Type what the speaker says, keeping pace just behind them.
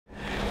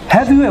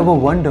Have you ever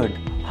wondered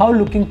how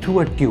looking through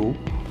a tube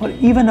or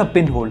even a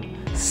pinhole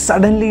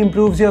suddenly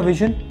improves your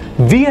vision?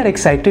 We are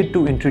excited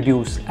to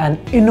introduce an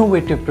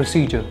innovative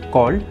procedure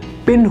called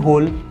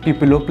Pinhole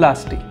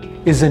Pupilloplasty.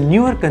 It's a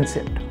newer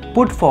concept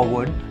put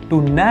forward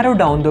to narrow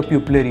down the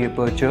pupillary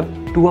aperture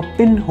to a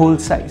pinhole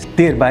size,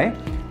 thereby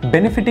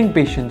benefiting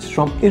patients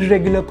from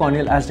irregular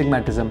corneal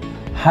astigmatism,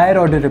 higher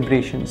order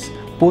aberrations,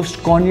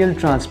 post-corneal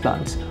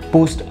transplants,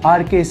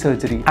 post-RK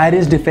surgery,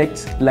 iris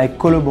defects like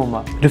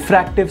coloboma,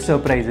 refractive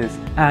surprises,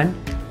 and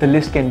the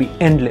list can be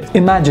endless.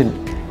 Imagine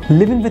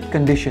living with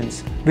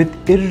conditions with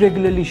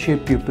irregularly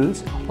shaped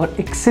pupils or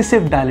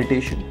excessive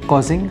dilatation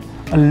causing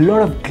a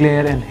lot of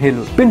glare and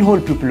halo. Pinhole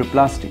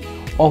Pupilloplasty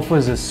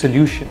offers a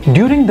solution.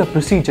 During the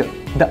procedure,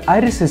 the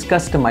iris is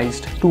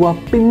customized to a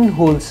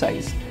pinhole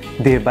size,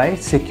 thereby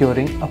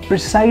securing a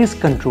precise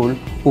control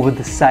over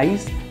the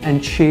size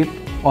and shape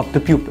of the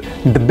pupil.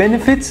 The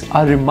benefits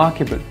are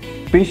remarkable.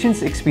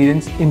 Patients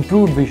experience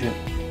improved vision,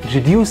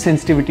 reduced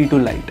sensitivity to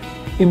light,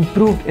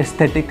 improved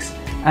aesthetics,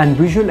 and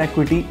visual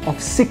acuity of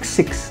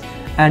 6/6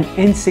 and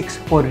N6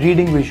 for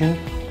reading vision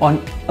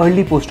on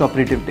early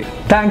post-operative day.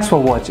 Thanks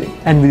for watching,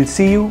 and we'll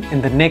see you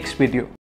in the next video.